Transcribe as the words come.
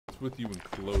with you and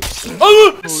close?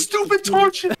 Oh, stupid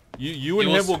torch! You and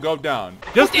him will go down.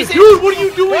 Just dude, what are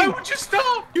you doing? Why would you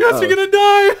stop? You guys are gonna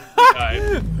die.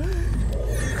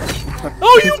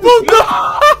 Oh, you both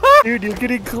died. Dude, you're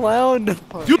getting clowned.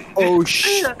 Dude. Oh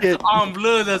shit. I'm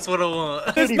blue. That's what I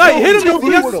want. Hit him! He has a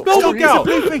spellbook out.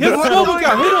 He has a spellbook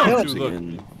out. Hit him! Dude,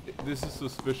 look, this is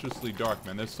suspiciously dark,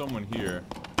 man. There's someone here.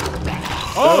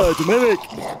 Oh, the mimic.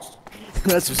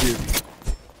 That's what's here.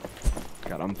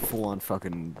 God, I'm full on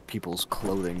fucking people's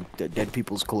clothing. Dead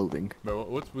people's clothing. Bro,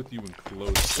 what's with you and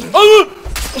clothes? Oh!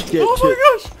 Oh my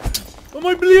gosh! Oh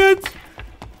my blades!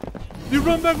 You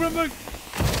run back, run back!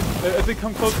 If they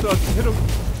come close to us, hit him.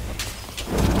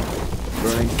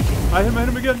 Running. I hit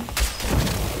him again.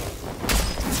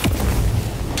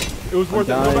 It was worth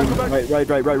it. Go back, go back. Right.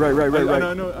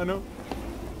 I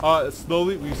know.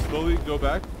 Slowly, we slowly go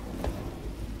back.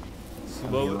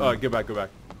 Slowly, get back.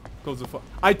 Close the fuck.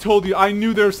 I told you, I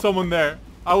knew there was someone there.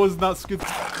 I was not scared.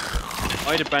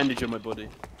 I had a bandage on my body.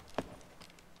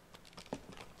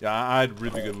 Yeah, I had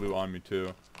really good loot on me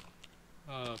too.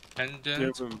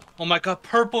 Pendant. Oh my god,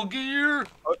 purple gear!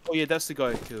 Oh yeah, that's the guy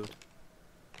I killed.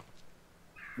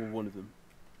 Well, one of them.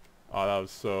 Oh, that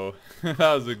was so... that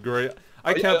was a great...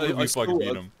 I can't believe we fucking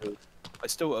beat him. I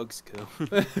stole Ug's kill.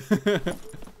 I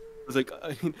was like,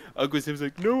 Ugg was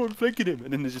like, no, I'm flanking him,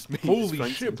 and then there's just me.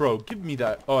 Holy shit, bro! Give me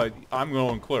that. Oh, I'm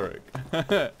going cleric.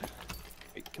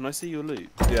 Wait, can I see your loot?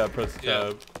 Yeah, press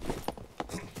tab.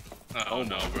 Oh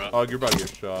no, bro. Oh, you're about to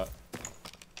get shot.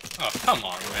 Oh, come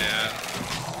on, man.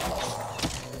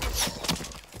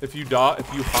 If you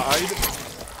hide...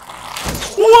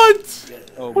 What?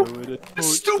 Oh my word.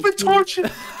 Stupid torch!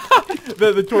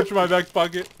 the torch in my back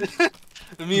pocket.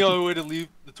 The only way to leave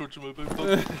the torch in my back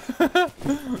pocket.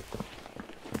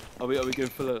 Are we going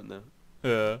full out now?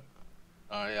 Yeah.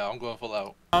 Yeah, I'm going full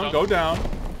out. Go down.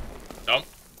 Jump.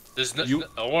 There's no...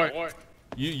 Don't worry.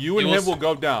 You and him will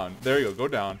go down. There you go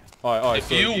down. Alright, if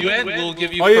you win, we'll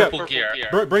give you purple gear.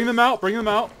 Bring them out,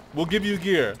 We'll give you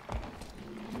gear.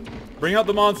 Bring out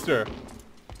the monster.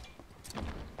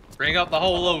 Bring out the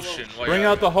whole ocean. Bring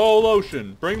out the whole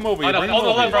ocean. Bring him over here. Hold the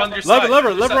lever on your side.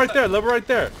 Lever right there. Lever right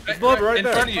there. There's the lever right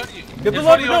there. In front of you. Get the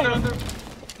lever.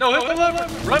 No, hit the lever.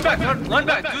 Run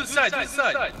back. Do the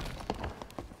side.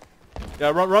 Yeah,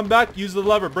 run back. Use the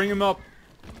lever. Bring him up.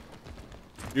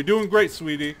 You're doing great,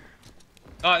 sweetie.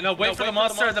 No, wait for the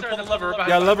monster and then pull the lever.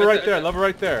 Yeah, lever right there. Lever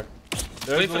right there.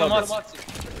 There's the lever.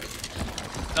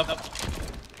 No.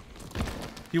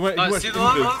 He went. See the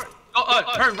lever?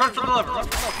 Run for the lever.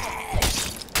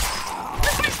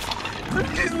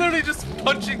 He's literally just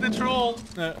punching the troll.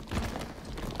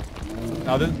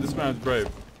 Now this man's brave.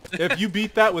 If you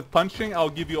beat that with punching, I'll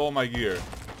give you all my gear.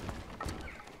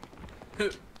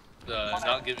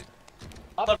 Not giving.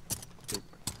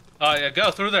 Yeah,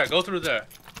 go through there.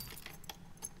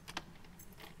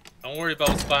 Don't worry about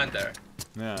what's behind there.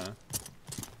 Yeah.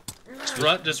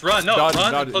 Just run. No,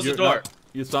 run. Close the door.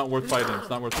 It's not worth fighting. It's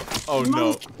not worth fighting. Oh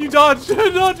no! You dodged!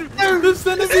 The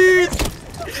centipedes!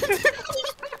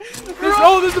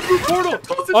 There's a blue portal!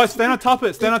 Oh, stand on top of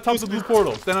it. Stand on top of the blue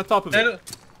portal. Stand on top of it.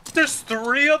 There's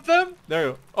 3 of them? There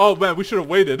you go. Oh man, we should have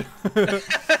waited.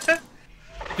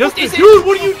 Dude,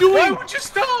 what are you doing? Why would you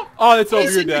stop? Oh, it's over.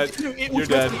 You're dead. You're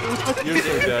dead. You're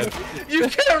so dead. You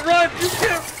can't run.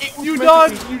 You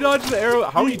dodged the arrow.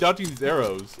 How are you dodging these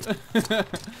arrows?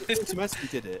 Automatically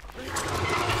did it.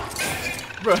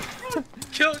 Bro.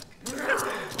 Kill.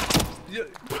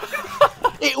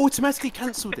 It automatically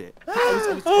cancelled it.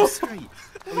 I was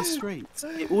straight.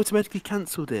 It automatically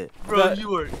cancelled it. Bro, you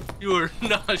were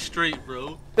not straight,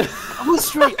 bro. I was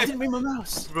straight. I didn't move my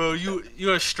mouse. Bro, you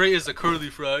are straight as a curly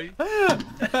fry.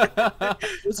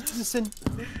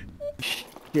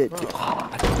 Shit,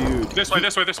 Dude. This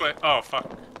way. Oh,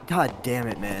 fuck. God damn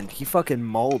it, man. He fucking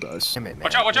mauled us. Damn it,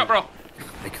 man. Watch out, bro.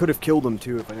 I could have killed him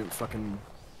too if I didn't fucking...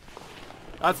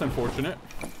 That's unfortunate.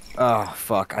 Oh,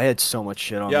 fuck. I had so much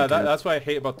shit on me. Yeah, that's what I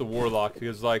hate about the Warlock,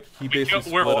 because, like, he basically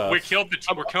split us. We're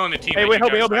killing the team. Hey, wait,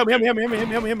 help me. Oh,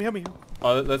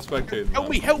 let's spectate. Help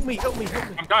me.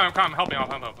 I'm coming, help me.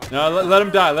 No, let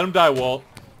him die, Walt.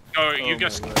 Oh, you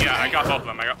just, yeah, I got both of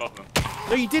them.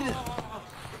 No, you didn't.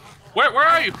 Where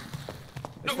are you?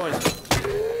 It's fine.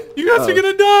 You guys are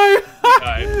gonna die!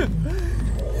 Died.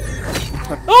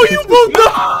 Oh, you both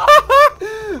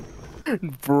died!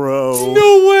 Bro. No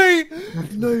way!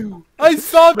 No. I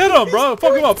saw hit him, bro.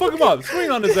 Fuck him up. Swing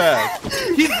on his ass.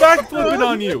 He's backflipping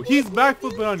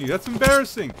on you. That's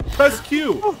embarrassing. Press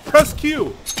Q.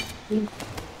 Dude.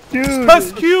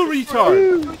 Press Q,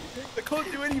 retard. I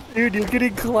can't do anything. Dude, you're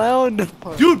getting clowned.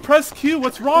 Dude, press Q.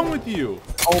 What's wrong with you?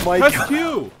 Oh my god. Press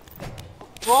Q.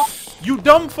 You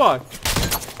dumb fuck.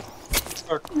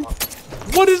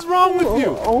 What is wrong with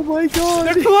you? Oh my god.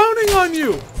 They're clowning on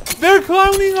you. They're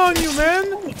clowning on you,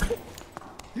 man.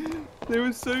 There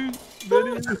were so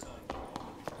many.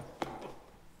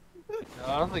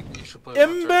 I don't think you should play.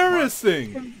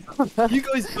 Embarrassing. You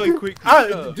guys die quick.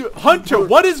 Hunter,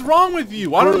 what is wrong with you?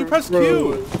 Why don't you press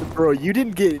Q? Bro, you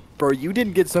didn't get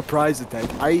surprise attack.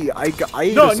 I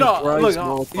ate No, a no, surprise look,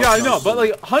 motherfucker. yeah, I know, but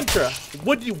like, Hunter,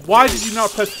 why did you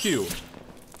not press Q?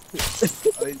 I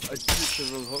did the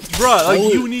wrong hop. Bruh,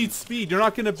 like, you need speed. You're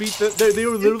not gonna beat they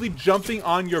were literally jumping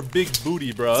on your big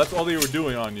booty, bro. That's all they were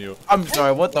doing on you. I'm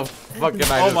sorry, what the fuck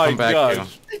did I Oh just my come back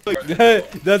gosh.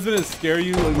 Doesn't it scare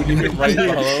you like, when you hit right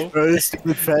below? Bro, this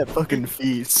stupid fat fucking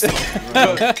feet.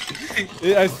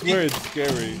 I swear it's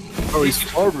scary. Bro, he's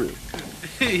starving.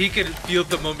 He could feel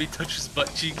the mummy touch his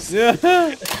butt cheeks. Yeah.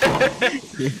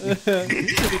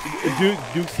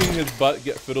 Duke seeing his butt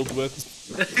get fiddled with.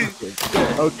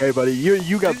 Okay, buddy,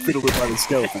 you got fiddled with by the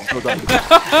skeleton. So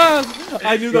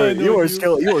I knew that. you are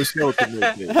skeleton.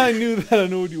 Mate. I knew that. I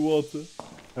know you, Walter.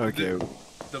 Okay.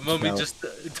 The mummy No. just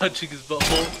touching his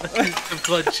butthole and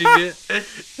clenching it.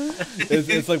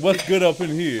 It's like, what's good up in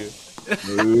here?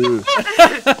 Ooh.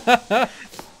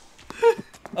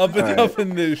 Up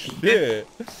in this shit.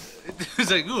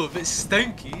 He's like, ooh, a bit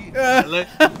stanky.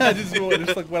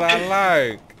 Just like what I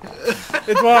like.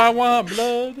 It's what I want,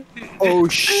 blood. Oh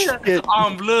shit!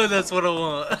 On blood, that's what I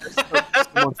want.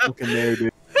 Someone fucking there,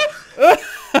 dude.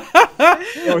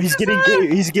 Oh, he's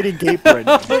getting gape right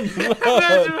now. Imagine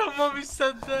how mommy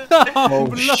said that. Oh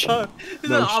blood. shit! He's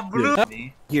No like, on blood.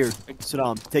 Here,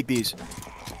 Saddam, take these.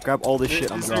 Grab all this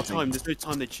shit I'm There's no dropping. time. There's no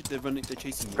time. They're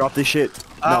chasing me. Drop this shit.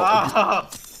 No,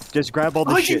 just grab all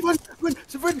this shit. Run!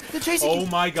 They're chasing Oh me.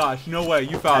 my gosh, no way,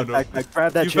 you found him.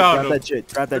 Grab that You shit. found Grab him. that shit.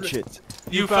 Grab that shit.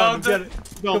 You found him. it?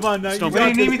 Come on, Knight, you Stop. got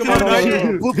What do you need this. me Come to on, do?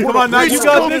 Knight. Come on, Knight, you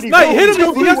got this. Knight, hit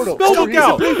him. He has a spellbook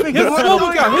out. He has a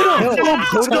spellbook out. Hit him.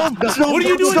 What are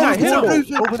you doing, Knight? Hit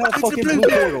him. Open that fucking blue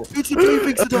portal. It's a blue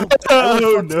thing, Saddam.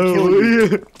 Oh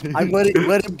no! I'm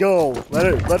let him go.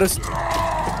 Let us.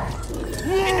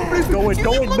 Going,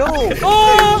 no!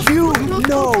 Oh! You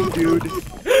no, dude.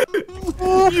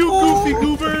 You goofy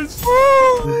goobers.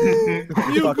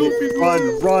 You Fuck goofy it.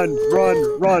 goobers.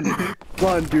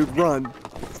 Run, dude, run.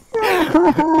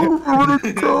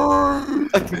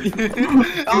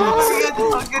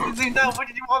 Oh, get the thing down. What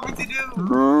did you want me to do?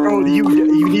 Bro,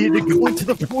 you needed to go into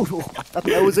the portal.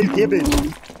 That was a given.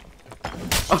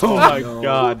 Oh my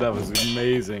god, that was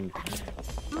amazing.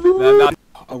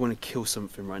 I want to kill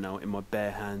something right now in my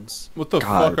bare hands. What the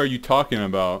fuck are you talking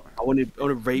about? I want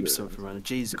to rape something right now.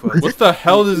 Jesus Christ. What the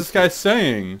hell is this guy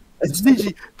saying? It's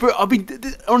literally, bro. I mean,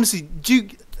 honestly,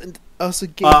 Duke and us are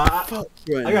getting fucked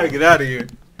right now. get out of here.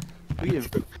 We're getting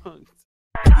fucked.